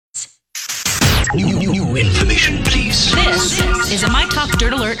New information, please. This is a My Talk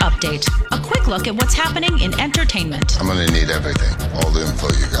Dirt Alert update. A quick look at what's happening in entertainment. I'm going to need everything. All the info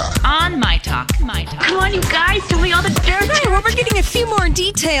you got. On My Talk. My Talk. Come on, you guys, tell me all the dirt. Right, well, we're getting a few more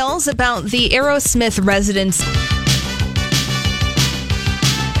details about the Aerosmith residence.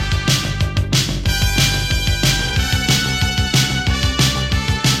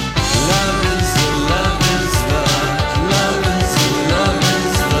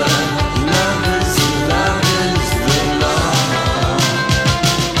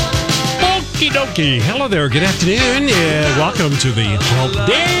 Hello there. Good afternoon. Welcome to the Hump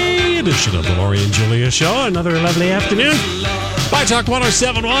Day edition of the Lori and Julia Show. Another lovely afternoon. My Talk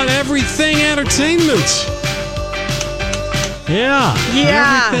 107.1, everything entertainment. Yeah.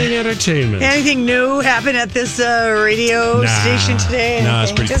 Everything entertainment. Anything new happened at this radio station today? No,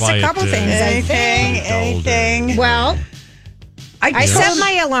 it's pretty Just quiet. a couple things. Anything? Well, I set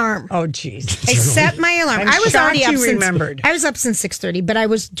my alarm. Oh, jeez. I set my alarm. I'm I was already shocked up you since remembered. I was up since 6:30, but I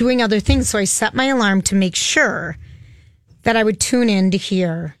was doing other things, so I set my alarm to make sure that I would tune in to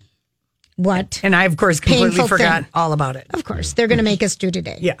hear what. And I, of course, completely Painful forgot thing. all about it. Of course, they're going to make us do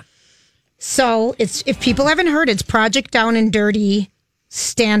today. Yeah. So it's, if people haven't heard, it's Project Down and Dirty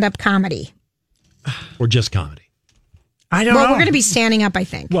stand-up comedy. Or just comedy. I don't know. Well, we're going to be standing up, I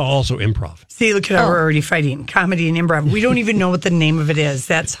think. Well, also improv. See, look at how we're already fighting comedy and improv. We don't even know what the name of it is.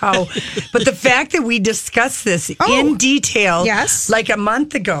 That's how. But the fact that we discussed this in detail, Yes. like a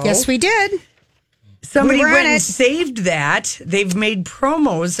month ago. Yes, we did. Somebody We were went on and it. saved that. They've made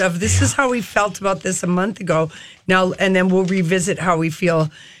promos of this is how we felt about this a month ago. Now, and then we'll revisit how we feel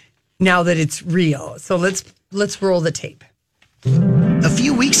now that it's real. So let's roll the tape. A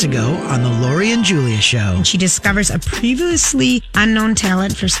few weeks ago on the Lori and Julia Show. She discovers a previously unknown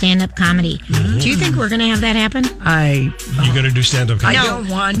talent for stand-up comedy. Do you think we're going to have that happen? You're going to do stand-up comedy? I don't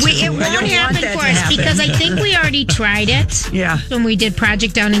want to. It I won't don't want happen that for to us happen. because I think we already tried it. Yeah. When we did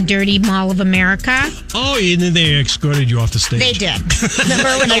Project Down and Dirty Mall of America. Oh, and then they escorted you off the stage. They did. Remember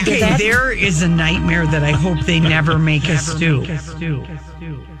when I did Okay, that? there is a nightmare that I hope they never make us do.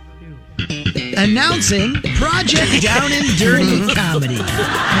 Announcing Project Down and Dirty Comedy.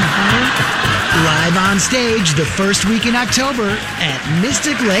 Live on stage the first week in October at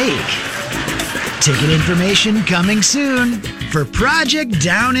Mystic Lake. Ticket information coming soon for Project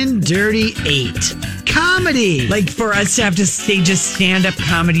Down and Dirty 8. Comedy. Like for us to have to stage a stand-up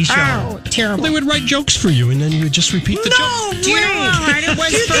comedy show. Oh, terrible. They would write jokes for you, and then you would just repeat the joke. No Do you know how hard it was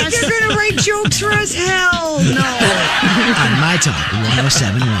Do you for think us? they're going to write jokes for us? Hell no. On My Talk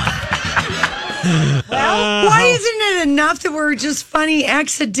 107.1. Why isn't it enough that we're just funny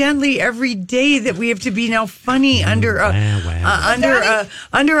accidentally every day that we have to be now funny under a lake?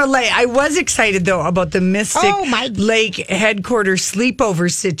 I was excited though about the Mystic Lake headquarters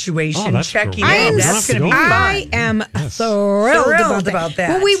sleepover situation. Oh, that's Checking cool. out. We'll That's have to going to be go. fun. I am thrilled about that.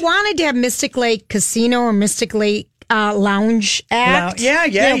 Well, we wanted to have Mystic Lake Casino or Mystic Lake Lounge Act. Yeah.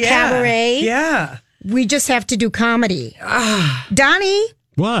 Cabaret. Yeah. We just have to do comedy. Donnie,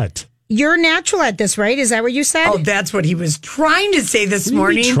 What? you're natural at this, right? Is that what you said? Oh, that's what he was trying to say this What are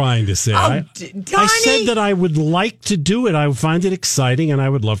morning. you trying to say? Oh, I Donnie. said that I would like to do it. I would find it exciting, and I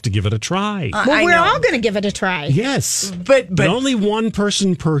would love to give it a try. well, I we're know. all going to give it a try. Yes, But only one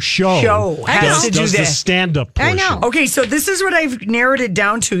person per show has to do does the this. stand-up I portion. know. Okay, so this is what I've narrowed it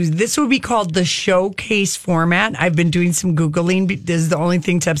down to. This will be called the showcase format. I've been doing some Googling. This is the only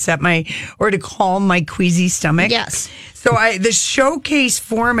thing to upset or to calm my queasy stomach. Yes. So the showcase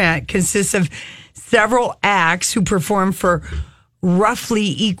format consists of several acts who perform for roughly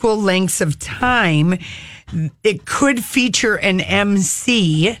equal lengths of time. It could feature an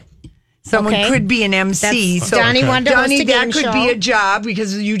MC. Someone Okay. could be an MC. That's- Donnie wanted to host Donnie, a game that could show. be a job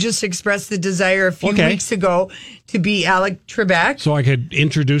because you just expressed the desire a few weeks ago to be Alec Trebek. So I could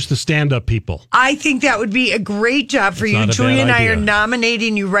introduce the stand-up people. I think that would be a great job for you. not a Julie bad and I idea. are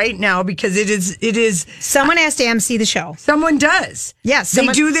nominating you right now because it is Someone has to MC the show. someone does. Yes, They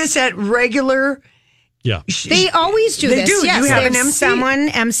someone- do this at regular. Yeah. They always do They this. do. Yes, You have they an MC? Someone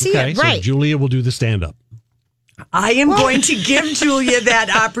MC Okay, it, so right? Julia will do the stand-up. I am going to give Julia that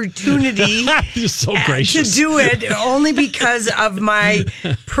opportunity You're so to gracious. do it only because of my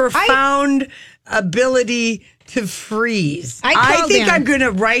profound ability to freeze. I I called think in. I'm going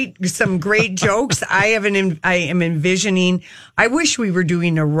to write some great jokes. I am envisioning. I wish we were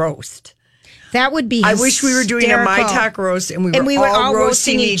doing a roast. That would be I wish we were doing a My hysterical. Talk roast and we were all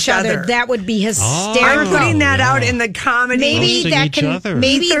roasting each other. That would be hysterical. I'm putting that out in the comedy. Maybe Roasting that each can other.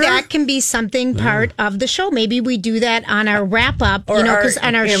 maybe Ether? that can be something part of the show. Maybe we do that on our wrap up, or because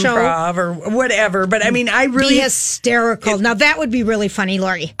on our show improv or whatever. But I mean, I be really, hysterical. Now that would be really funny,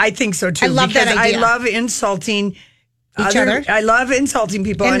 Lori. I think so too. I love that because idea. I love insulting Each other? I love insulting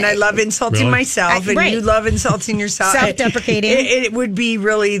people, and I love insulting Really? myself, and right. you love insulting yourself. Self-deprecating. It would be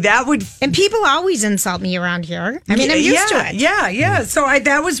really that would. And people always insult me around here. I mean, I'm used to it. Yeah. So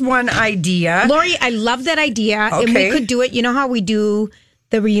that was one idea. Lori, I love that idea. And we Okay. could do it. You know how we do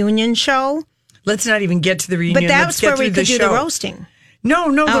the reunion show? Let's not even get to the reunion. But Let's that's get where we through could do the show. roasting. No,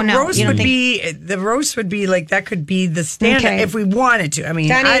 Oh, the no, roast you don't would think- be like that could be the stand up Okay. if we wanted to. I mean,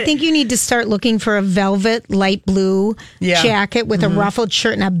 Donnie, I think you need to start looking for a velvet light blue Yeah. jacket with a ruffled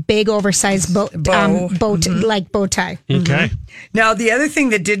shirt and a big oversized bow like bow tie. Okay. now the other thing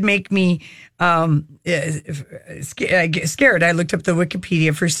that did make me scared. I looked up the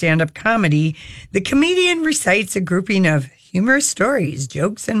Wikipedia for stand up comedy. The comedian recites a grouping of humorous stories,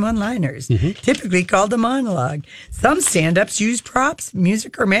 jokes, and one-liners, typically called a monologue. Some stand-ups use props,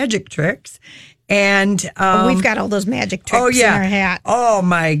 music, or magic tricks. And We've got all those magic tricks in our hat. Oh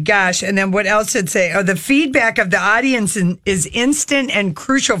my gosh. And then what else did it say? Oh, the feedback of the audience is instant and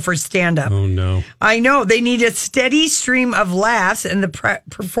crucial for stand-up. Oh, no. I know. They need a steady stream of laughs, and the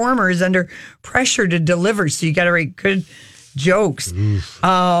performer is under pressure to deliver. So you got to write good jokes.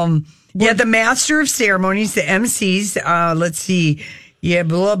 Yeah, the master of ceremonies, the MCs. Let's see. Yeah,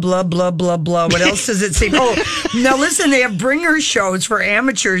 blah, blah, blah, blah, blah. What else does it say? Oh, now listen, they have bringer shows for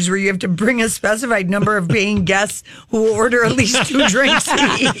amateurs where you have to bring a specified number of paying guests who will order at least 2 drinks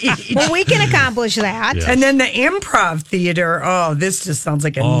each. Well, we can accomplish that. Yeah. And then the improv theater. Oh, this just sounds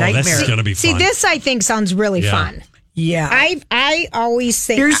like a nightmare. This is going to be See, fun. this I think sounds really Yeah. fun. Yeah. I always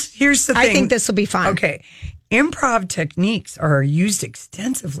think Here's the thing. I think this will be fun. Okay. Improv techniques are used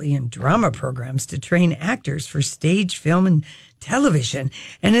extensively in drama programs to train actors for stage, film, and television,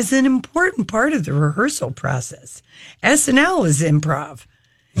 and is an important part of the rehearsal process. SNL is improv.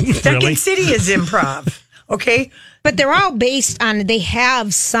 Second City is improv. Okay. But they're all based on, they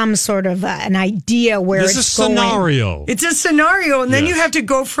have some sort of an idea where This is it's a going. scenario. It's a scenario, and then Yes. you have to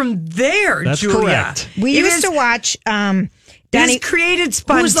go from there, That's Julia. correct. We It used is- to watch It Danny. is created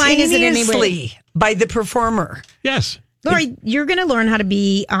Whose line is it anyway? spontaneously by the performer, Yes. Lori, you're going to learn how to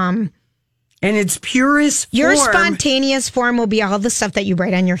be. and its purest Your form. spontaneous form will be all the stuff that you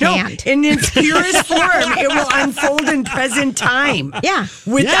write on your No, hand. in its purest form, it will unfold in present time. Yeah.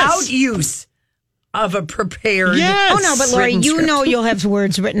 Without Yes. use of a prepared. Yes. Oh no, but Lori, written you script. know you'll have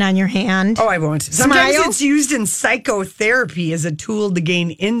words written on your hand. Oh, I won't. Sometimes Smile. it's used in psychotherapy as a tool to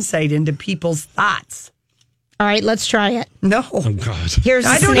gain insight into people's thoughts. All right, let's try it. No. Oh, God. Here's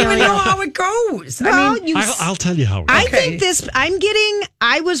the I don't scenario. even know how it goes. Well, I mean, you. I'll tell you how. I Okay. think this.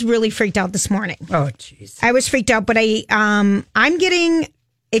 I was really freaked out this morning. oh, jeez. I was freaked out, but I'm getting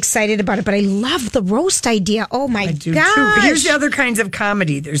excited about it. But I love the roast idea. Oh my I do gosh! too. But here's the other kinds of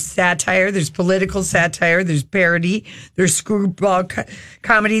comedy. There's satire. There's political satire. There's parody. There's screwball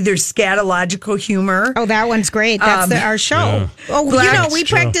comedy. There's scatological humor. Oh, that one's great. That's our show. Yeah. Oh, Black- we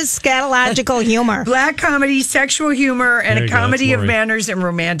practice scatological humor. Black comedy, sexual humor, and There a you go. comedy That's of Lori. manners and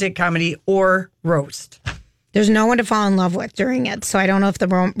romantic comedy or roast. There's no one to fall in love with during it, so I don't know if the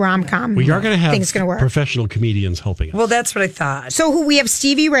rom-com We are going to have thing's going to work. professional comedians helping us. Well, that's what I thought. So we have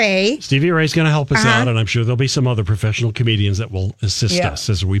Stevie Ray. Stevie Ray's going to help us Uh-huh. out, and I'm sure there'll be some other professional comedians that will assist Yeah. us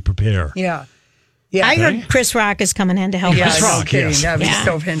as we prepare. Yeah. Yeah. I heard Chris Rock is coming in to help Yeah, us. Chris no Rock, kidding. yes. That would be Yeah.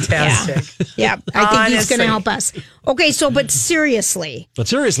 so fantastic. Yeah, I think he's going Honestly. to help us. Okay, but seriously, But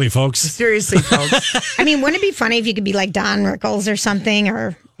seriously, folks, Seriously, folks. I mean, wouldn't it be funny if you could be like Don Rickles or something,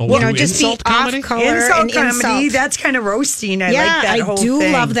 or Oh, you know, do just be insult comedy? off color Insult and comedy, insult. that's kind of roasting. I Yeah, like that whole I do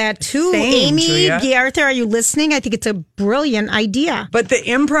thing. love that too. Thanks, Amy Julia. Arthur, are you listening? I think it's a brilliant idea. But the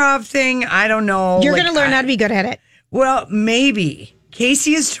improv thing, I don't know. You're Like, going to learn how to be good at it. Well, maybe.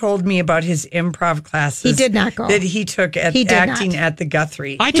 Casey has told me about his improv classes. He did not go. That he took at He did acting not. at the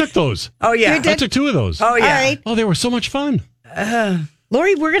Guthrie. I took those. Oh, yeah. You I took 2 of those. Oh, yeah. All right, Oh, they were so much fun.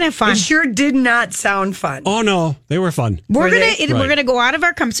 Lori, we're going to have fun. It sure did not sound fun. Oh, no, they were fun. We're Were gonna they? we're gonna go out of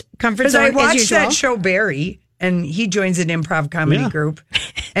our comfort Because zone I as watched usual. that show, Barry, and he joins an improv comedy Yeah. group,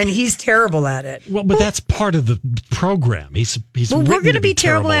 and he's terrible at it. Well, but that's part of the program. He's Well, we're written going to to be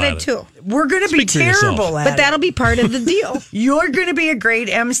terrible at it too. We're going to be Speak for yourself. terrible at But it. that'll be part of the deal. You're going to be a great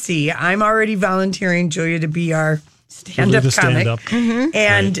MC. I'm already volunteering Julia to be our stand-up the comic. stand-up. Mm-hmm.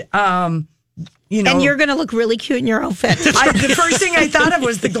 And, you know. And you're going to look really cute in your outfit. the first thing I thought of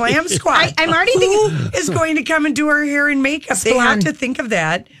was the glam squad. I'm already Who thinking- is going to come and do our hair and makeup? They have Blonde. to think of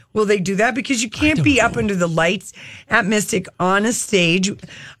that will they do that? Because you can't be up under the lights at Mystic on a stage.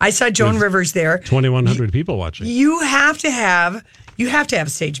 I saw Joan Rivers there. 2,100 people watching. You have to have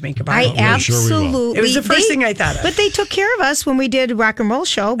stage makeup on. I I'm sure we will. absolutely. It was the first thing I thought of. But they took care of us when we did Rock and Roll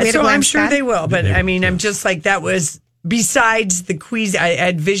Show. We had a So glam I'm sure spot. they will. But I mean, I'm just like, that was, besides the quiz, I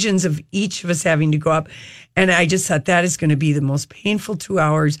had visions of each of us having to go up. And I just thought that is going to be the most painful 2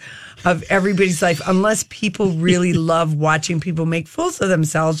 hours of everybody's life, unless people really love watching people make fools of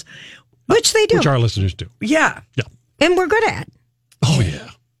themselves. Which they do. Which our listeners do. Yeah. Yeah. And we're good at. Oh, yeah.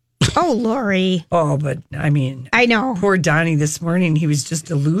 Oh, Lori. Oh, but I mean, I know. poor Donnie this morning, he was just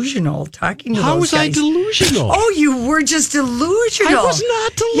delusional talking to How those was guys. I delusional? Oh, you were just delusional. I was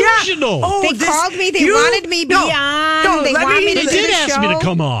not delusional. Yeah. Oh, They called me. They wanted me No, beyond. no, They let want me They to do did the ask me show. to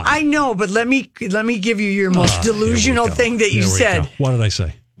come on. I know, but let me give you your most delusional Here we go. thing that you Here we said. go. What did I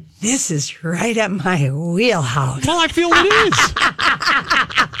say? This is right up my wheelhouse. Well, I feel it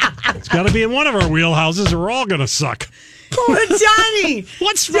is. It's got to be in one of our wheelhouses or we're all going to suck. Oh, Johnny!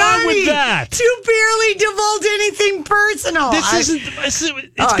 What's wrong with that? You barely divulge anything personal.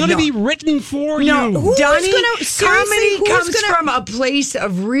 It's going to be written for you. No, Donnie, seriously, comedy who's comes gonna- from a place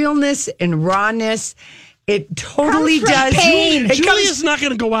of realness and rawness. It totally Comes from does. pain. It Julia's comes, not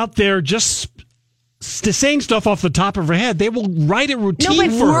going to go out there just saying stuff off the top of her head. They will write a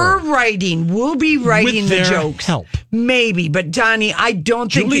routine for we're her. writing. We'll be writing With the their jokes. help. Maybe, but Donnie, I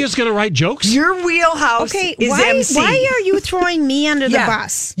don't think Julia's going to write jokes? your wheelhouse Okay, is why MC. are you throwing me under the Yeah.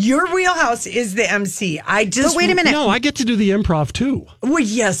 bus? Your wheelhouse is the MC. I just But wait a minute. No, I get to do the improv too. Well,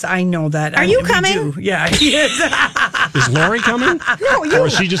 yes, I know that. Are you we coming? do. Yeah, he is. Is Lori coming? No, you. Or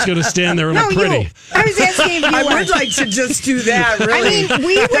is she just going to stand there and No, look pretty? you. I was asking if you I were. would like to just do that. Really,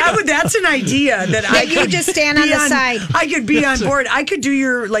 mean, that's an idea that I you could just stand on be the side. I could be on board. I could do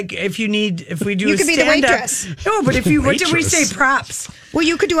your if we do. You a could be the stand-up. waitress. No, but if you what did we Waitress. say? Props. Well,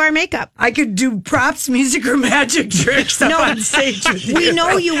 you could do our makeup. I could do props, music, or magic tricks up on stage with you. We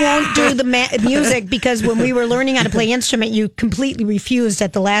know you won't do the music because when we were learning how to play instrument, you completely refused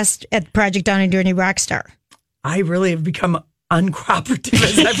at Project Down and Dirty Rockstar. I really have become uncooperative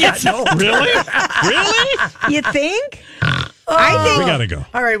as I've gotten older. Really? Really? You think? I We think. got to go.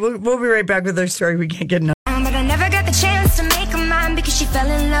 All right, we'll be right back with our story. We can't get enough. But I never got the chance to make her mine because she fell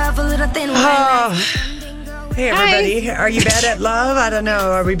in love a little thin. Hey, everybody. Are you bad at love? I don't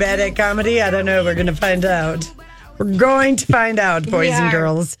know. Are we bad at comedy? I don't know. We're going to find out. We're going to find out, boys and are.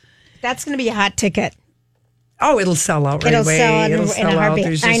 girls. That's going to be a hot ticket. Oh, it'll sell out right It'll away. sell out in a It'll sell out. heartbeat.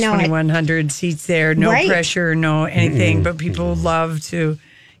 There's I just know it. 2,100 seats there. No Right. pressure, no anything. But people love to,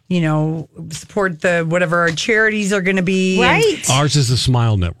 support the whatever our charities are going to be. and Right. Ours is the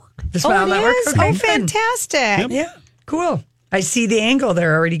Smile Network. The Smile it Network. is? Okay, Oh, good. fantastic. Yeah, cool. I see the angle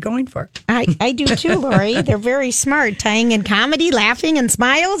they're already going for. I do too, Lori. They're very smart, tying in comedy, laughing, and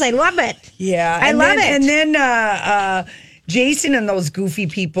smiles. I love it. Yeah, I love it. And then Jason and those goofy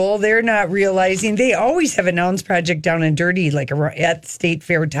people, they're not realizing they always have announced Project Down and Dirty at State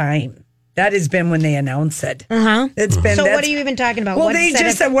Fair time. That has been when they announce it. Uh-huh. It's been. So what that's- are you even talking about? Well, What they said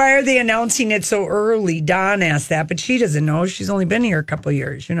just it- said, why are they announcing it so early? Dawn asked that, but she doesn't know. She's only been here a couple of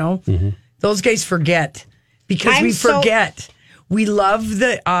years, Those guys forget because I'm we so- forget. We love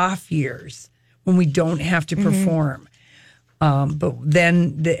the off years when we don't have to perform. But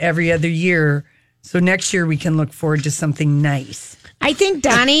then every other year, so next year we can look forward to something nice. I think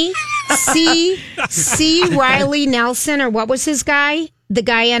Donnie C. Riley Nelson, or what was his guy? The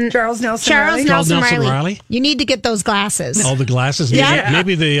guy in Charles Nelson Charles Riley? Nelson Charles Nelson Riley. Riley? You need to get those glasses. All the glasses. Yeah.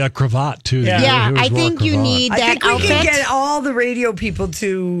 Maybe the cravat, too. Yeah, He was I think wore a you cravat. need I that think we outfit. can get all the radio people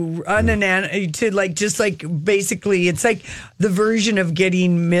to basically it's like the version of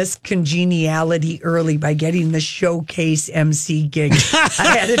getting Miss Congeniality early by getting the showcase MC gig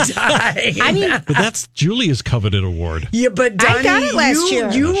ahead of time. I mean, But that's Julia's coveted award. yeah, but Donnie, I got it last year.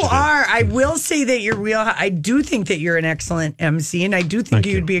 You Yes, you did. are. I will say that you're real. I do think that you're an excellent MC, and I do think Thank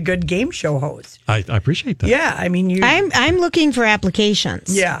you'd you. be a good game show host. I appreciate that. Yeah, I mean, you. I'm looking for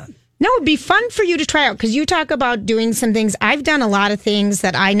applications. Yeah. No, it'd be fun for you to try out because you talk about doing some things. I've done a lot of things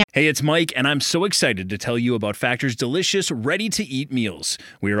that I Hey, it's Mike, and I'm so excited to tell you about Factor's delicious, ready-to-eat meals.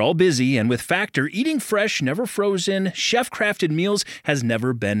 We are all busy, and with Factor, eating fresh, never frozen, chef-crafted meals has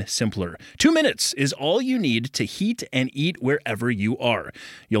never been simpler. 2 minutes is all you need to heat and eat wherever you are.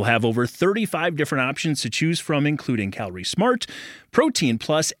 You'll have over 35 different options to choose from, including Calorie Smart, Protein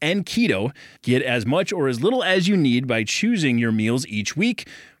Plus, and Keto. Get as much or as little as you need by choosing your meals each week.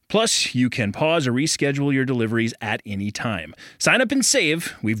 Plus, you can pause or reschedule your deliveries at any time. Sign up and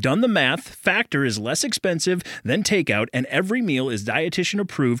save. We've done the math. Factor is less expensive than takeout, and every meal is dietitian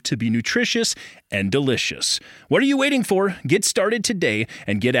approved to be nutritious and delicious. What are you waiting for? Get started today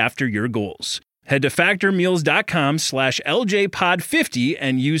and get after your goals. Head to factormeals.com/LJPod50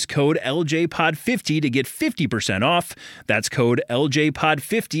 and use code LJPod50 to get 50% off. That's code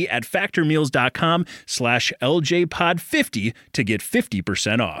LJPod50 at factormeals.com/LJPod50 to get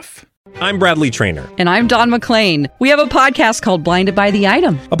 50% off. I'm Bradley Trainer. And I'm Don McClain. We have a podcast called Blinded by the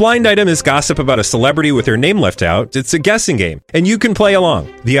Item. A blind item is gossip about a celebrity with their name left out. It's a guessing game, and you can play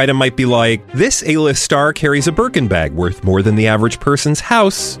along. The item might be like, this A-list star carries a Birkin bag worth more than the average person's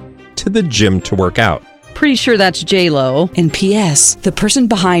house to the gym to work out. Pretty sure that's J-Lo. And P.S. the person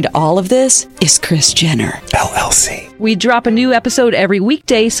behind all of this is Kris Jenner, LLC. We drop a new episode every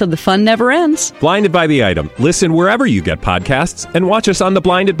weekday so the fun never ends. Blinded by the Item. Listen wherever you get podcasts and watch us on the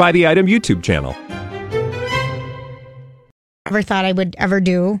Blinded by the Item YouTube channel. Never thought I would ever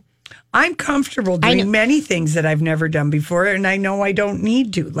do. I'm comfortable doing many things that I've never done before, and I know I don't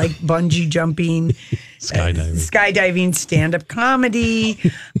need to, like bungee jumping, skydiving, stand-up comedy,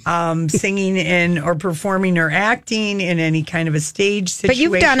 singing in or performing or acting in any kind of a stage situation. But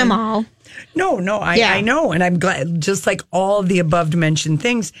you've done them all. No, I know, and I'm glad. Just like all of the above-mentioned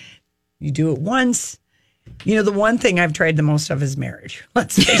things, you do it once. You know, the one thing I've tried the most of is marriage.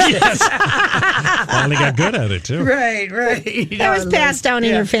 Let's face it. Finally got good at it, too. Right. That was passed down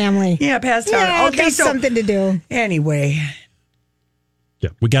in your family. Yeah, passed down. Yeah, okay, that's something to do. Anyway. Yeah,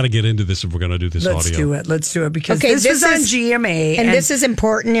 we got to get into this if we're going to do this audio. Let's do it because this is on GMA. And this is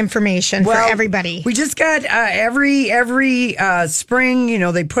important information for everybody. We just got every spring, you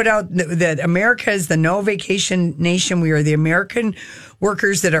know, they put out that America is the no vacation nation. We are the American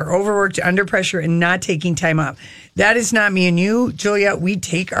workers that are overworked, under pressure, and not taking time off. That is not me and you, Julia. We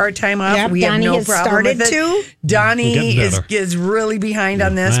take our time off. Yep, we Donnie have no has problem with it. started to. Donnie is really behind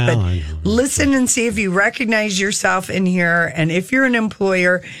on this, but listen and see if you recognize yourself in here, and if you're an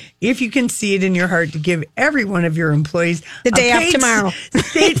employer, if you can see it in your heart to give every one of your employees the day off tomorrow,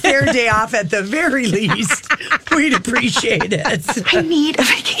 state fair day off at the very least. We'd appreciate it. I need a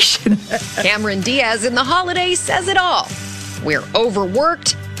vacation. Cameron Diaz in the holidays says it all. We're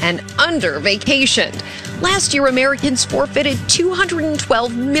overworked and under vacationed. Last year, Americans forfeited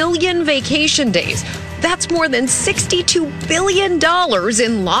 212 million vacation days. That's more than $62 billion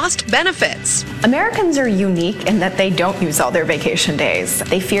in lost benefits. Americans are unique in that they don't use all their vacation days.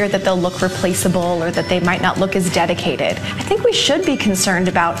 They fear that they'll look replaceable or that they might not look as dedicated. I think we should be concerned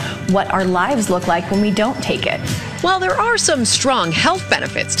about what our lives look like when we don't take it. While there are some strong health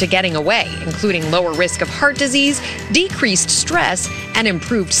benefits to getting away, including lower risk of heart disease, decreased stress, and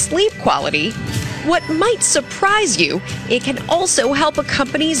improved sleep quality, what might surprise you, it can also help a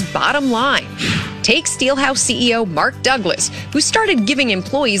company's bottom line. Take Steelhouse CEO Mark Douglas, who started giving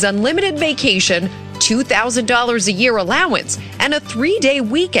employees unlimited vacation, $2,000 a year allowance, and a 3-day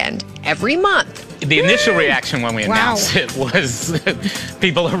weekend every month. The initial reaction when we announced it was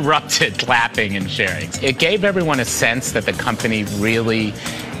people erupted clapping and cheering. It gave everyone a sense that the company really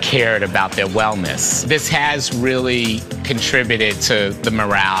cared about their wellness. This has really contributed to the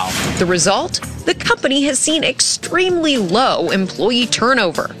morale. The result? The company has seen extremely low employee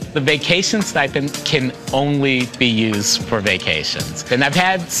turnover. The vacation stipend can only be used for vacations. And I've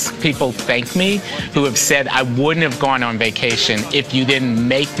had people thank me who have said, I wouldn't have gone on vacation if you didn't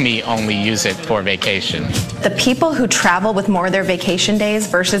make me only use it for vacation. The people who travel with more of their vacation days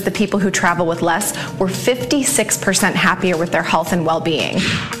versus the people who travel with less were 56% happier with their health and well-being.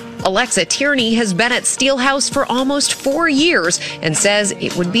 Alexa Tierney has been at Steelhouse for almost 4 years and says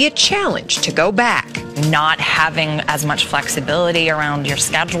it would be a challenge to go back. Not having as much flexibility around your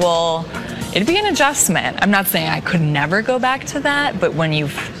schedule, it'd be an adjustment. I'm not saying I could never go back to that, but when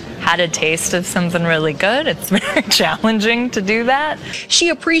you've had a taste of something really good, it's very challenging to do that. She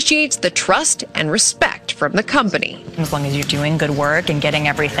appreciates the trust and respect from the company. As long as you're doing good work and getting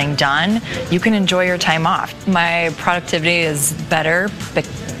everything done, you can enjoy your time off. My productivity is better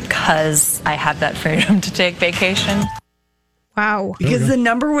because I have that freedom to take vacation. Wow. Because the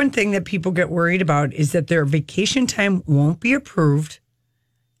number one thing that people get worried about is that their vacation time won't be approved,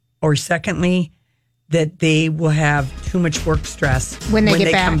 or secondly, that they will have too much work stress when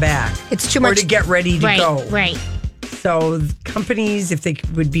they come back. It's too much. Or to get ready to go. Right. So companies, if they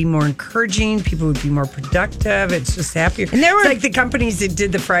would be more encouraging, people would be more productive. It's just happier. And it's like the companies that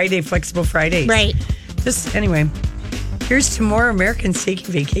did the flexible Fridays. Right. Just anyway. Here's to more Americans taking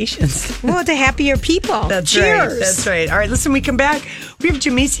vacations. Well, to happier people. That's Cheers. right. That's right. All right, listen, we come back. We have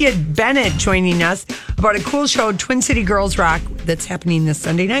Jamesia Bennett joining us about a cool show, Twin City Girls Rock, that's happening this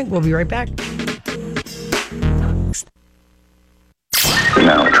Sunday night. We'll be right back.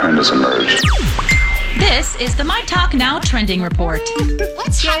 Now a trend has emerged. This is the My Talk Now trending report.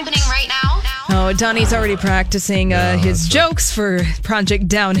 What's happening right now? Oh, Donnie's already practicing his jokes for Project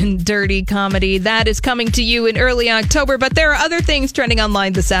Down and Dirty comedy. That is coming to you in early October, but there are other things trending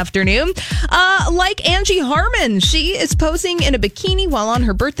online this afternoon. Like Angie Harmon. She is posing in a bikini while on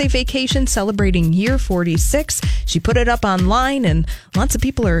her birthday vacation celebrating year 46. She put it up online, and lots of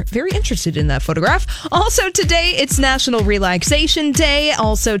people are very interested in that photograph. Also today, it's National Relaxation Day.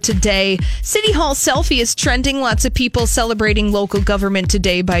 Also today, City Hall selfie is trending. Lots of people celebrating local government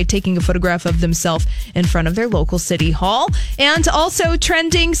today by taking a photograph of themselves in front of their local city hall. And also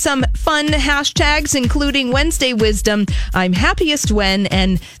trending some fun hashtags, including Wednesday Wisdom, I'm happiest when,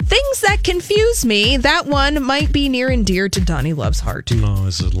 and things that confuse me. That one might be near and dear to Donnie Love's heart. No,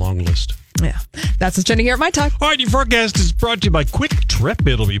 it's a long list. Yeah, that's what's trending here at My Talk. All right, your forecast is brought to you by Quick Trip.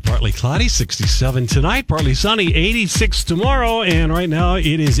 It'll be partly cloudy, 67 tonight, partly sunny, 86 tomorrow, and right now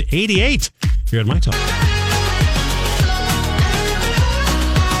it is 88 here at My Talk.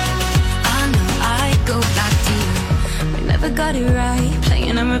 Got it right,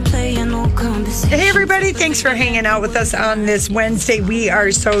 playing and replaying no conversation. Hey, everybody. Thanks for hanging out with us on this Wednesday. We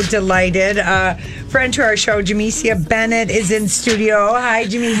are so delighted. Friend to our show, Jamesia Bennett, is in studio. Hi,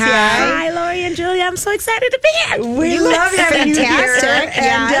 Jamesia. Hi, Lori and Julia. I'm so excited to be here. We love having you here.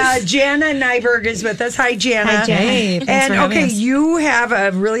 Yes. And Jana Nyberg is with us. Hi, Jana. Hi, Jana. Hey, thanks for having us. You have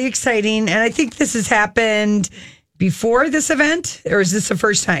a really exciting, and I think this has happened before this event, or is this the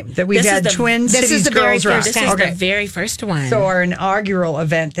first time that we've had Twin Cities Girls Rock? This is the very first one. So our inaugural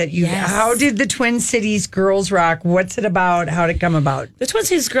event that you, how did the Twin Cities Girls Rock, what's it about? How did it come about? The Twin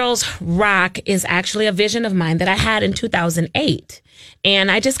Cities Girls Rock is actually a vision of mine that I had in 2008.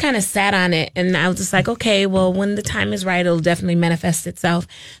 And I just kind of sat on it, and I was just like, okay, well, when the time is right, it'll definitely manifest itself.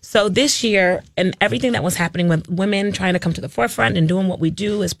 So this year, and everything that was happening with women trying to come to the forefront and doing what we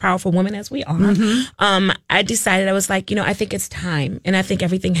do as powerful women as we are, I decided, I was like, I think it's time. And I think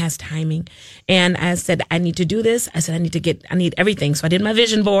everything has timing. And I said, I need to do this. I said, I need everything. So I did my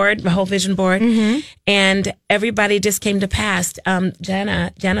vision board, my whole vision board. And everybody just came to pass.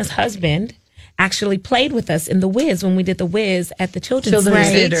 Jana's husband actually played with us in the Wiz when we did the Wiz at the Children's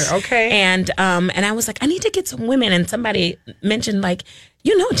Theater. Okay. And I was like, I need to get some women. And somebody mentioned, like,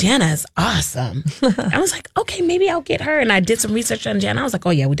 Jana is awesome. I was like, okay, maybe I'll get her. And I did some research on Jana. I was like,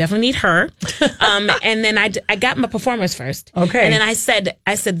 oh yeah, we definitely need her. And then I got my performers first. Okay. And then I said,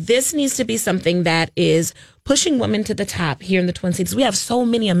 this needs to be something that is pushing women to the top here in the Twin Cities. We have so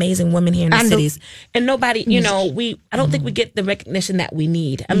many amazing women here in the cities, and nobody, I don't think we get the recognition that we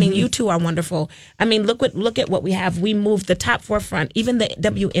need. I mean, you two are wonderful. I mean, look at what we have. We moved the top forefront, even the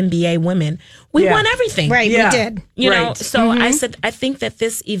WNBA women. We won everything. Right, we did. So I said, I think that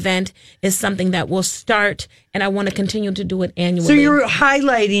this event is something that will start, and I want to continue to do it annually. So you're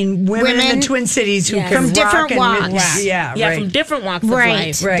highlighting women in the Twin Cities who can from different walks. From different walks of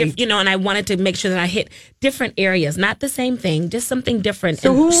life. Right. And I wanted to make sure that I hit different areas, not the same thing, just something different.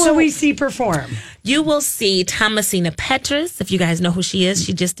 So who will we see perform? You will see Thomasina Petrus, if you guys know who she is.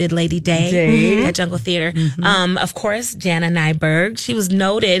 She just did Lady Day at Jungle Theater. Of course, Jana Nyberg. She was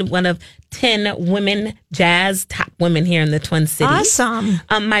noted one of 10 women jazz top women here in the Twin Cities. Awesome.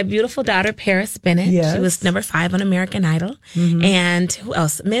 My beautiful daughter, Paris Bennett. She was number 5 on American Idol. And who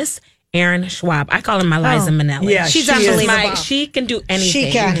else? Miss Erin Schwab. I call her my Liza Minnelli. Yeah, she's unbelievable. She can do anything. She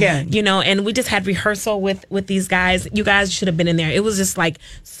can. And we just had rehearsal with these guys. You guys should have been in there. It was just like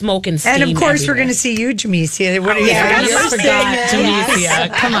smoke and steam. And of course, everywhere. we're going to see you, Jamesia. What are you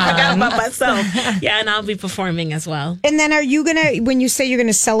Jamesia. Come on. I forgot about myself. Yeah, and I'll be performing as well. And then are you going to, when you say you're going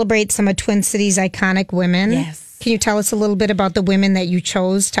to celebrate some of Twin Cities' iconic women? Yes. Can you tell us a little bit about the women that you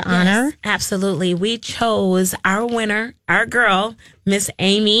chose to honor? Absolutely. We chose our winner, our girl, Miss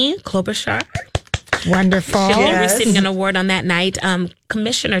Amy Klobuchar. Wonderful. She'll be receiving an award on that night.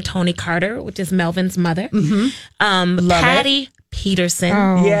 Commissioner Tony Carter, which is Melvin's mother. Patty Peterson.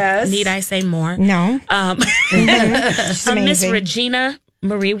 Oh. Yes. Need I say more? No. Miss Regina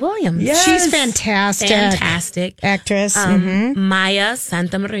Marie Williams. Yes. She's fantastic. Fantastic. Actress. Maya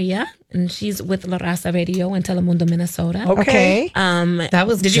Santa Maria. And she's with La Raza Radio in Telemundo, Minnesota. Okay. That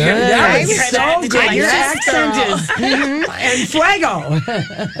was Did you hear that? That was so good. Your accent is and fuego.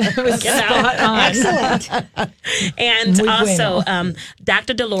 It was excellent. And also,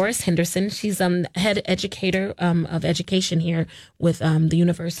 Dr. Dolores Henderson. She's head educator of education here with the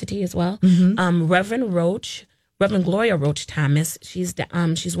university as well. Reverend Roach Reverend Gloria Roach Thomas. She's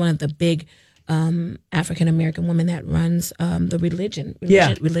one of the big African American women that runs the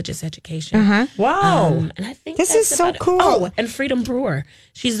religious education. Wow. And I think this is so cool. Oh, and Freedom Brewer.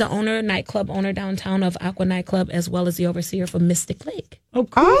 She's the nightclub owner downtown of Aqua Nightclub, as well as the overseer for Mystic Lake. Oh,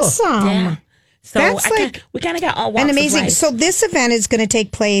 cool. Awesome. Yeah. So That's we kind of got all walks and amazing. of life. So this event is going to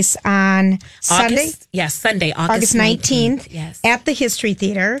take place on Sunday. Sunday, August 19th. Yes. At the History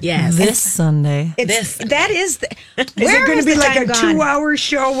Theater. Yes. This Sunday. That is. Is it going to be like a 2-hour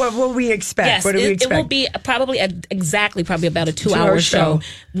show? What will we expect? Yes, what do we expect? It will be probably about a 2-hour show.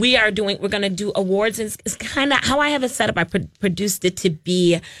 We're going to do awards. And it's kind of how I have it set up. I produced it to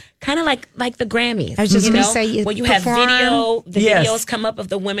be kind of like the Grammys. I was just going to say, well, you have video. The videos come up of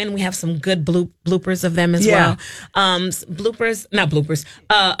the women. We have some good bloopers of them as well.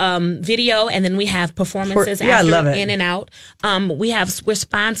 Video, and then we have performances after, I love it. in and out. We're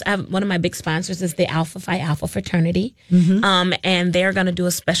sponsored. One of my big sponsors is the Alpha Phi Alpha fraternity, and they're going to do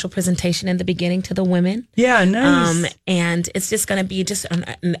a special presentation in the beginning to the women. Yeah, nice. And it's just going to be just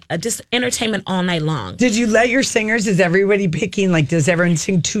entertainment all night long. Did you let your singers? Is everybody picking? Like, does everyone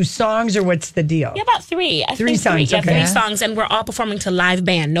sing 2 songs, or what's the deal? Yeah, about 3. Three songs. Yeah, 3 songs, and we're all performing to live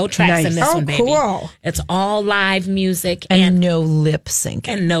band. No tracks in this one, baby. Cool. It's all live music and no lip sync.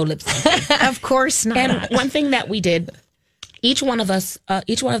 Of course not. And one thing that we did, each one of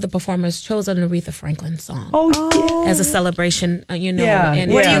the performers chose an Aretha Franklin song. As a celebration, Yeah.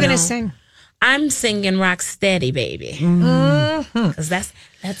 And, what are you going to sing? I'm singing Rock Steady, baby. Because that's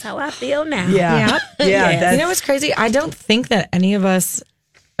how I feel now. Yeah. You know what's crazy? I don't think that any of us,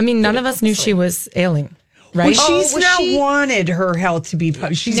 none of us knew she was ailing. Right? Well, she's not wanted her health to be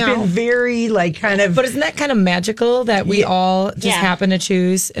published. She's been very, kind of... But isn't that kind of magical that we all just happen to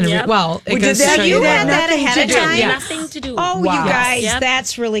choose? And it goes to show you had that ahead of time? Nothing to do. Oh, Wow. you guys,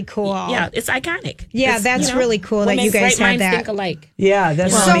 that's really cool. Yeah, it's iconic. Yeah, that's really cool that you guys have that. Think alike. Yeah,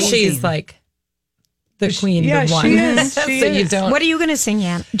 that's so amazing. she's like the queen, the one. She is. You don't. What are you going to sing,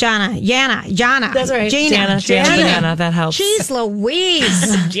 Jana? That's right. Jana. Jana, that helps. Jeez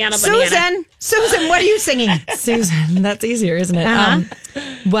Louise. Jana Susan, what are you singing? Susan, that's easier, isn't it?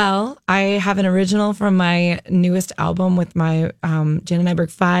 Well, I have an original from my newest album with my Jan and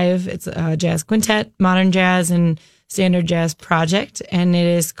Nyberg 5. It's a jazz quintet, modern jazz and standard jazz project, and it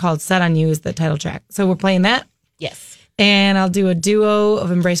is called Set on You is the title track. So we're playing that. Yes. And I'll do a duo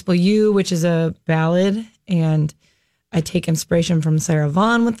of Embraceable You, which is a ballad, and I take inspiration from Sarah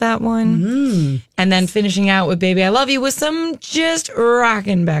Vaughan with that one. And then finishing out with Baby I Love You with some just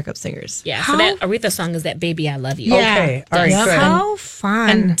rockin' backup singers. Yeah, so that Aretha song is that Baby I Love You. Yeah. Okay, all right, good. How fun.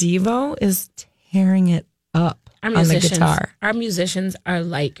 And Devo is tearing it up on the guitar. Our musicians are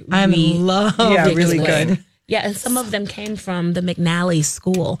like I'm in love. Yeah, with really it. good. Yeah, and some of them came from the McNally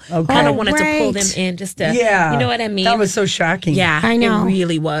School. Okay. Kind of wanted to pull them in just to, you know what I mean? That was so shocking. Yeah, I know. It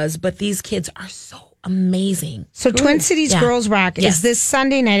really was. But these kids are so amazing. So Twin Cities Girls Rock is this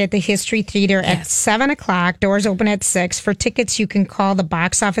Sunday night at the History Theater at 7 o'clock. Doors open at 6. For tickets, you can call the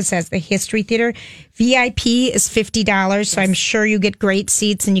box office at the History Theater. VIP is $50, so I'm sure you get great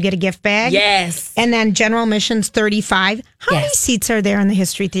seats and you get a gift bag. Yes. And then general admission's $35. How many seats are there in the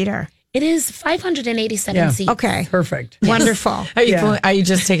History Theater? It is 587 seats. Okay. Perfect. Wonderful. Are you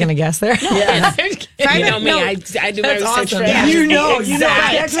just taking a guess there? Yeah. You know me, I do my research. Awesome. Yeah. You know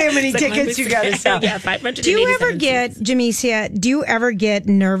exactly how many tickets you got to sell. Yeah, 587. Do you ever get, Jamesia, do you ever get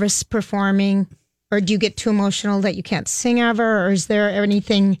nervous performing? Or do you get too emotional that you can't sing ever? Or is there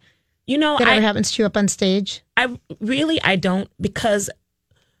anything that ever happens to you up on stage? I don't, because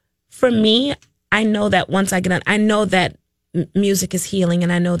for me, I know that once I get on, I know that music is healing,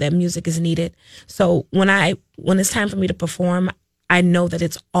 and I know that music is needed. So when it's time for me to perform, I know that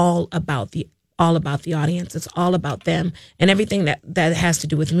it's all about the audience. It's all about them, and everything that has to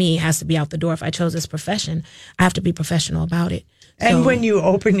do with me has to be out the door. If I chose this profession, I have to be professional about it. And when you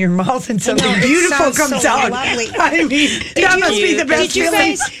open your mouth and something beautiful comes out, lovely. I mean, that must be the best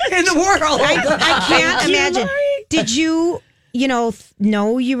feeling in the world. I can't imagine. Did you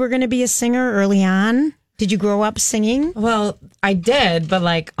know you were going to be a singer early on? Did you grow up singing? Well, I did, but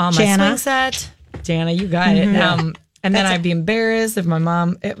on my swing set, Jana, you got it. And then I'd be embarrassed if my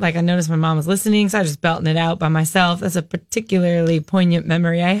mom, I noticed my mom was listening, so I was just belting it out by myself. That's a particularly poignant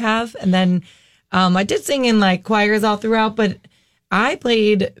memory I have. And then I did sing in choirs all throughout, but I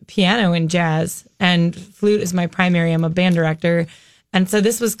played piano and jazz, and flute is my primary. I'm a band director. And so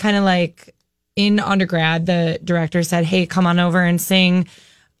this was kind of in undergrad, the director said, hey, come on over and sing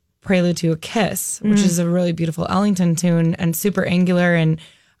Prelude to a Kiss, which is a really beautiful Ellington tune and super angular. And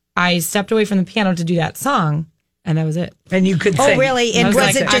I stepped away from the piano to do that song. And that was it. And you could Oh, sing. really? And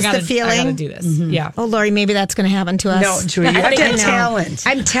was it just the feeling? I gotta do this. Yeah. Oh, Lori, maybe that's going to happen to us. No, Julie, you have to have talent.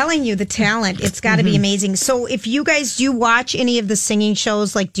 I'm telling you, the talent. It's got to be amazing. So if you guys do watch any of the singing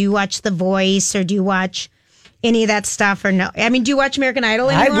shows, like do you watch The Voice or do you watch any of that stuff or no? I mean, do you watch American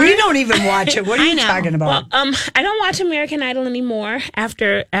Idol anymore? We don't even watch it. What are you talking about? Well, I don't watch American Idol anymore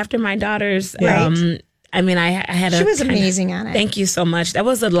after my daughter's. Right. I mean, I had She was amazing on it. Thank you so much. That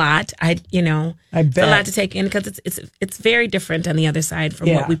was a lot. I bet. It's a lot to take in because it's very different on the other side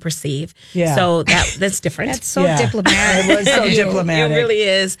from what we perceive. Yeah. So that's different. That's so diplomatic. It was so diplomatic. It really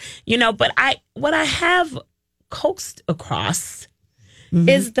is. But what I have coaxed across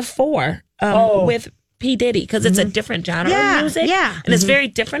is the 4 with P. Diddy, because it's a different genre of music. Yeah. And it's very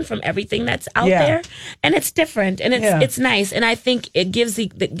different from everything that's out there. And it's different and it's nice. And I think it gives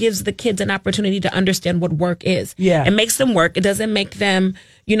the kids an opportunity to understand what work is. Yeah. It makes them work. It doesn't make them,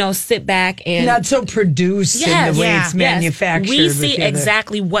 sit back and not so produced in the way it's manufactured. We see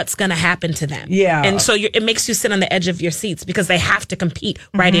exactly what's going to happen to them. Yeah. And so it makes you sit on the edge of your seats because they have to compete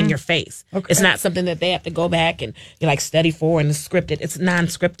right in your face. Okay. It's not something that they have to go back and study for and scripted. It's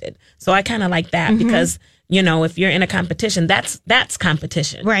non-scripted. So I kind of like that because if you're in a competition, that's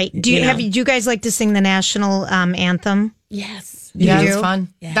competition. Right. Do you guys like to sing the national anthem? Yes. Yeah, it's fun.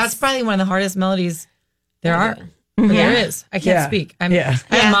 Yes. That's probably one of the hardest melodies there are. There is. I can't speak. I have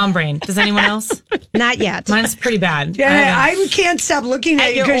mom brain. Does anyone else? Not yet. Mine's pretty bad. Yeah, I can't stop looking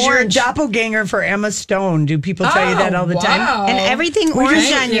at you because you're a orange. doppelganger for Emma Stone. Do people tell you that all the time? And everything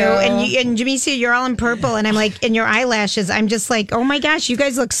orange on you. And Jamesia, you're all in purple. And I'm like, and your eyelashes. I'm just like, oh my gosh, you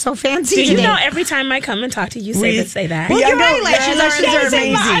guys look so fancy Do you today. know every time I come and talk to you, say that? Well, your no, eyelashes are are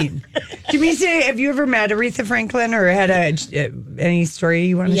amazing. Jamesia, have you ever met Aretha Franklin or had any story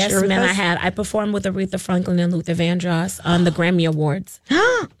you want to share with us? Yes, man, I performed with Aretha Franklin and Luther Vandross on the Grammy Awards.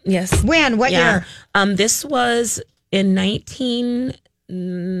 Yes. When? What year? This was in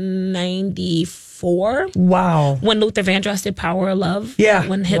 1994. Wow. When Luther Vandross did Power of Love. Yeah.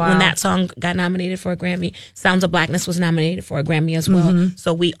 When that song got nominated for a Grammy. Sounds of Blackness was nominated for a Grammy as well.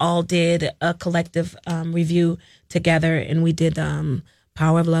 So we all did a collective review together, and we did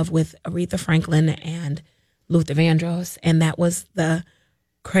Power of Love with Aretha Franklin and Luther Vandross. And that was the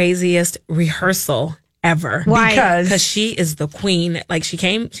craziest rehearsal ever. Why? Because she is the queen. Like she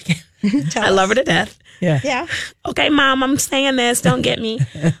came I love her to death. Yeah. Okay, Mom, I'm saying this. Don't get me.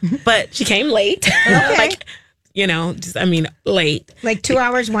 But she came late. Okay. Late. Like 2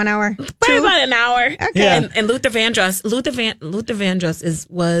 hours, 1 hour? Probably about an hour. Okay. Yeah. And Luther Vandross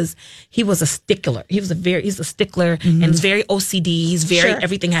he was a stickler. He's a stickler and he's very OCD. He's very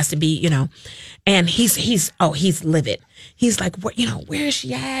everything has to be, And he's livid. He's like, where is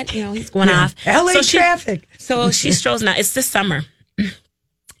she at? He's going off. LA traffic. So she strolls now. It's this summer.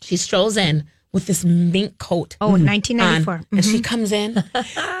 She strolls in with this mink coat. Oh, 1994. On, and she comes in.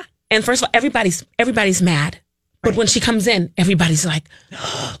 And first of all, everybody's mad. But when she comes in, everybody's like,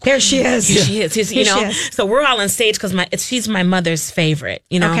 there she is. Here she is. She is. So we're all on stage because she's my mother's favorite,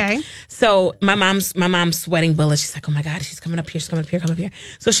 Okay. So my mom's sweating bullets. She's like, oh my God, she's coming up here. Come up here.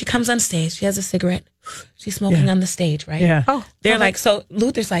 So she comes on stage. She has a cigarette. She's smoking on the stage, right? Yeah. Oh. They're like, so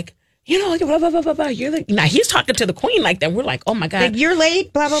Luther's like, blah, blah, blah, blah, blah. You're like, now he's talking to the queen like that. We're like, oh my God. Like, you're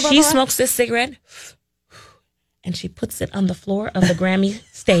late, blah, blah, blah. She blah. smokes this cigarette and she puts it on the floor of the Grammy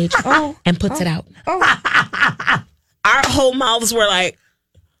stage and puts it out. Oh. Our whole mouths were like,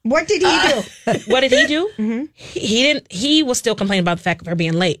 what did he do? What did he do? He was still complaining about the fact of her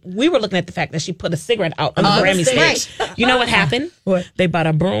being late. We were looking at the fact that she put a cigarette out on the Grammy stage. Right. You know what happened? What? They bought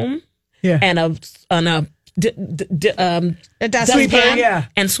a broom and a dustpan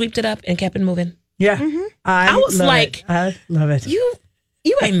and sweeped it up and kept it moving. Yeah. I was like, I love it. You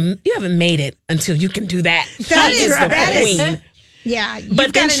haven't made it until you can do that. That She is the right. queen. Yeah, you've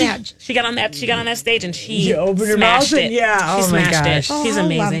But got then an edge. she got on that stage and she opened her smashed mouth it. and she smashed gosh. it. She's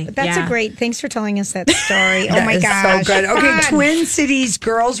amazing. That's a great. Thanks for telling us that story. Oh my That is gosh, so good. Okay, Fun. Twin Cities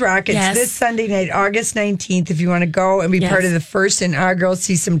Girls Rock. It's Yes. this Sunday night, August 19th. If you want to go and be part of the first inaugural,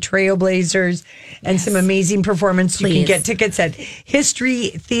 see some trailblazers and some amazing performance. You can get tickets at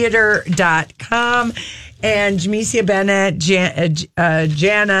historytheater.com. And Jamesia Bennett,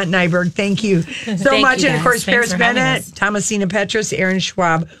 Jana Nyberg, thank you so much. And of course, Paris Bennett, Thomasina Petrus, Aaron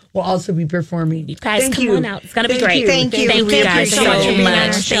Schwab will also be performing. You guys, come on out. It's going to be great. Thank you. Thank you guys so Appreciate you being on our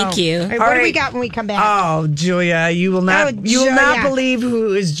much. show. Thank you. All right, what do we got when we come back? Oh, Julia, you will not believe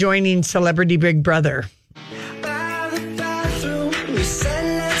who is joining Celebrity Big Brother.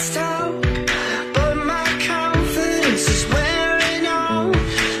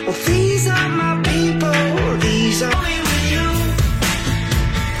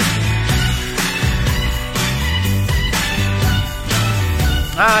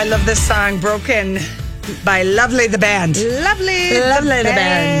 I love this song, Broken, by Lovely the Band. Lovely the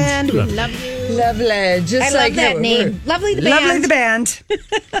Band. We love you. Lovely. Just I love that name. Lovely the Band. Lovely the Band.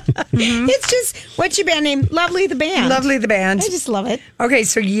 It's just, what's your band name? Lovely the Band. Lovely the Band. I just love it. Okay,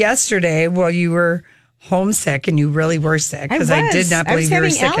 so yesterday, while you were homesick, and you really were sick, because I did not believe you were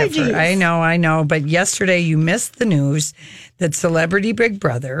sick at first. I know. But yesterday you missed the news that Celebrity Big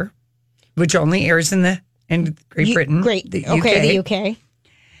Brother, which only airs in Great Britain. The UK.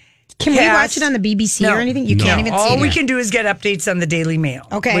 Can we watch it on the BBC or anything? You can't even see it. All we can do is get updates on the Daily Mail.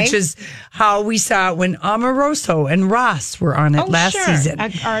 Okay. Which is how we saw it when Amoroso and Ross were on it last season. All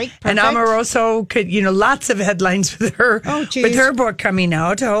right, perfect. And Amoroso could, lots of headlines with her book coming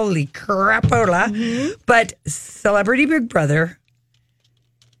out. Holy crapola. Mm-hmm. But Celebrity Big Brother,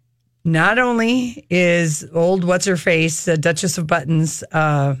 not only is old what's-her-face, Duchess of Buttons,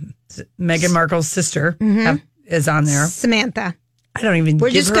 Meghan Markle's sister, is on there. Samantha. I don't even.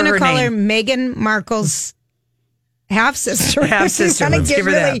 We're just going to call name. her Meghan Markle's half sister. Half sister. Let's give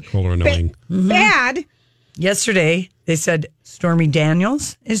her that. Call her annoying. Bad. Yesterday they said Stormy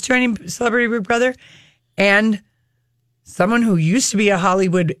Daniels is joining Celebrity Big Brother, and someone who used to be a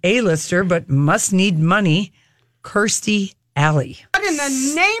Hollywood A-lister but must need money, Kirstie Alley. What in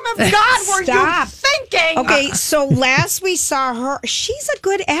the name of God were you thinking? Okay, so last we saw her, she's a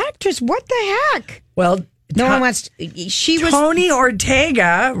good actress. What the heck? Well. No one wants. Tony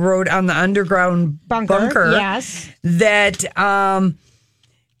Ortega wrote on the Underground Bunker. Yes. That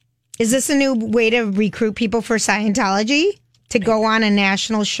is this a new way to recruit people for Scientology to go on a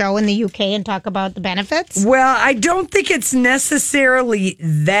national show in the UK and talk about the benefits? Well, I don't think it's necessarily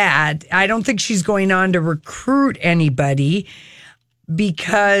that. I don't think she's going on to recruit anybody,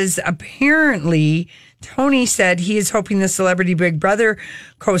 because apparently Tony said he is hoping the Celebrity Big Brother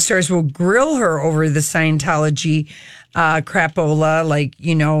co-stars will grill her over the Scientology crapola, like,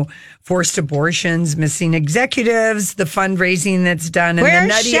 forced abortions, missing executives, the fundraising that's done, and the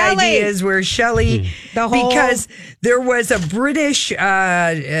nutty ideas. Where's Shelley? Because there was a British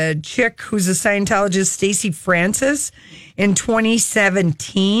chick who's a Scientologist, Stacey Francis, in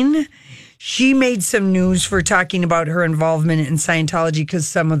 2017. She made some news for talking about her involvement in Scientology because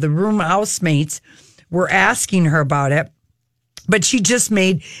some of the room housemates were asking her about it. But she just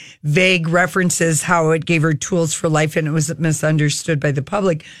made vague references how it gave her tools for life and it was misunderstood by the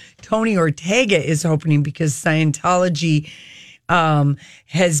public. Tony Ortega is hoping, because Scientology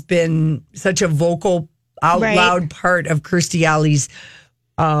has been such a vocal, out loud part of Kirstie Alley's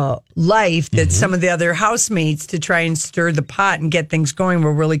life, that some of the other housemates, to try and stir the pot and get things going,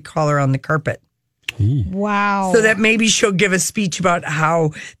 will really call her on the carpet. Wow. So that maybe she'll give a speech about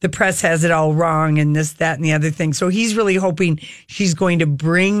how the press has it all wrong and this, that, and the other thing. So he's really hoping she's going to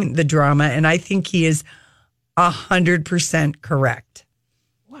bring the drama. And I think he is 100% correct.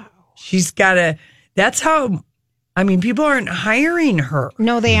 Wow. She's got to, that's how, I mean, people aren't hiring her.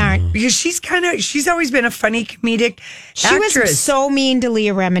 No, they aren't. Because she's always been a funny comedic actress. She was so mean to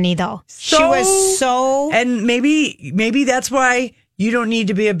Leah Remini, though. She was so. And maybe that's why you don't need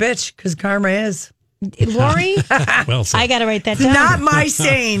to be a bitch, because karma is. Lori, well, I got to write that down. Not my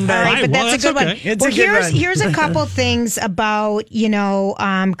saying, but, all right, but that's a good one. It's a good one. Here's a couple things about,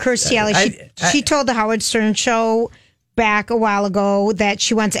 Kirstie Alley. She told the Howard Stern show back a while ago that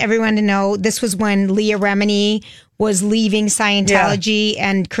she wants everyone to know this was when Leah Remini was leaving Scientology,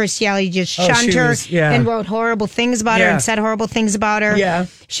 and Kirstie Alley just shunned her and wrote horrible things about her and said horrible things about her. Yeah.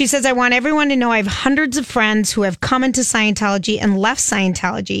 She says, I want everyone to know I have hundreds of friends who have come into Scientology and left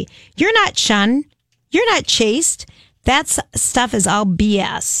Scientology. You're not shunned. You're not chased. That stuff is all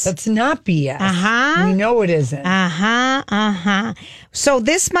BS. That's not BS. We know it isn't. So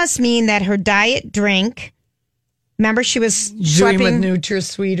this must mean that her diet drink, remember she was doing with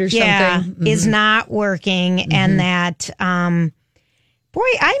NutraSweet or something, is not working, and that boy,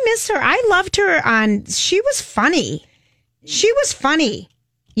 I miss her. I loved her she was funny. She was funny.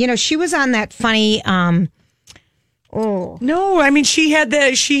 She was on that funny no, I mean she's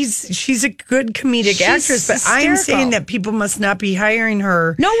a good comedic actress, but I'm saying that people must not be hiring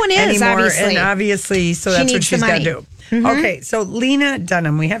her. No one is anymore, and obviously, so that's what she's got to do. Okay, so Lena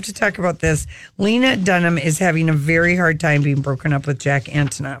Dunham, we have to talk about this. Lena Dunham is having a very hard time being broken up with Jack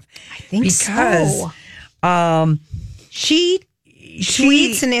Antonoff. I think because she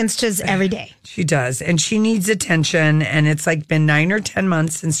tweets and Instas every day. She does, and she needs attention, and it's like been 9 or 10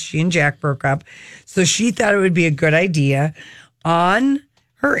 months since she and Jack broke up. So she thought it would be a good idea on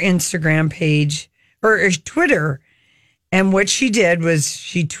her Instagram page or Twitter. And what she did was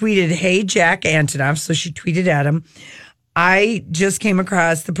she tweeted, "Hey, Jack Antonoff." So she tweeted at him, "I just came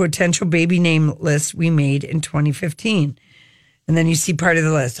across the potential baby name list we made in 2015. And then you see part of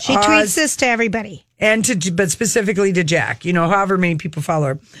the list. She tweets this to everybody. But specifically to Jack. You know, however many people follow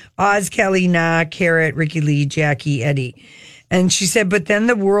her. Oz, Kelly, Nah, Carrot, Ricky Lee, Jackie, Eddie. And she said, but then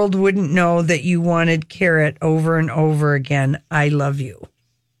the world wouldn't know that you wanted Carrot over and over again. I love you.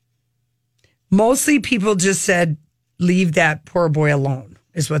 Mostly people just said, leave that poor boy alone,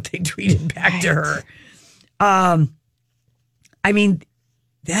 is what they tweeted back to her. I mean,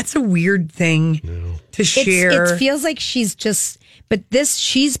 that's a weird thing to share. It feels like she's just, but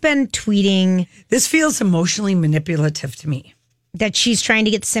she's been tweeting. This feels emotionally manipulative to me. That she's trying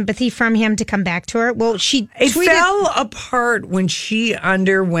to get sympathy from him to come back to her. Well, it fell apart when she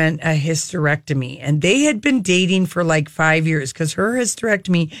underwent a hysterectomy, and they had been dating for like 5 years because her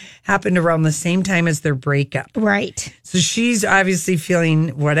hysterectomy happened around the same time as their breakup. Right. So she's obviously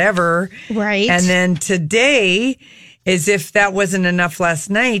feeling whatever. Right. And then today, as if that wasn't enough last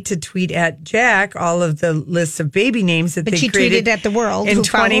night, to tweet at Jack all of the lists of baby names that they created tweeted at the world in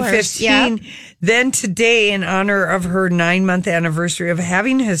 2015. Yeah. Then today, in honor of her 9-month anniversary of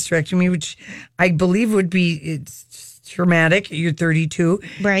having a hysterectomy, which I believe would be it's traumatic. You're 32.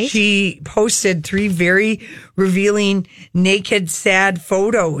 Right. She posted 3 very revealing, naked, sad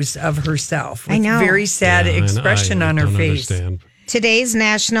photos of herself with very sad expression on her face. Understand. Today's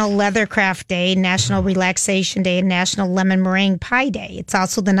National Leathercraft Day, National Relaxation Day, and National Lemon Meringue Pie Day. It's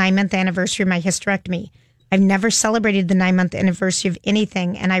also the 9-month anniversary of my hysterectomy. I've never celebrated the 9-month anniversary of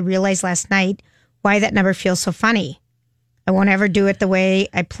anything, and I realized last night why that never feels so funny. I won't ever do it the way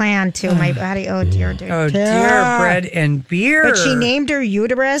I plan to. My body, oh dear. Oh dear, bread and beer. But she named her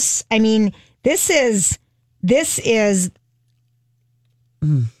uterus. I mean, this is.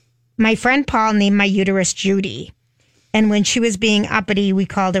 My friend Paul named my uterus Judy. And when she was being uppity, we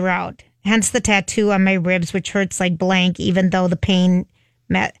called her out. Hence the tattoo on my ribs, which hurts like blank, even though the pain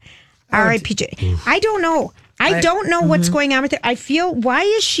met. R.I.P. I don't know. I don't know what's going on with her. I feel, why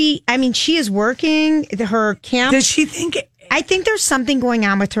is she, I mean, she is working her camp. Does she think... I think there's something going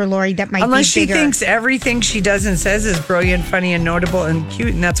on with her, Lori, that might be bigger. Unless she thinks everything she does and says is brilliant, funny, and notable and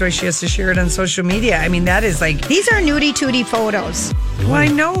cute, and that's why she has to share it on social media. I mean, that is like... These are nudie-tootie photos. Well, I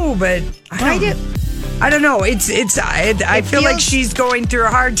know, but... I don't know. I feel like she's going through a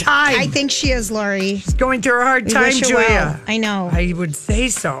hard time. I think she is, Lori. She's going through a hard time, Julia. Well. I know. I would say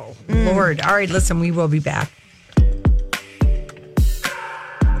so. Lord. All right, listen, we will be back.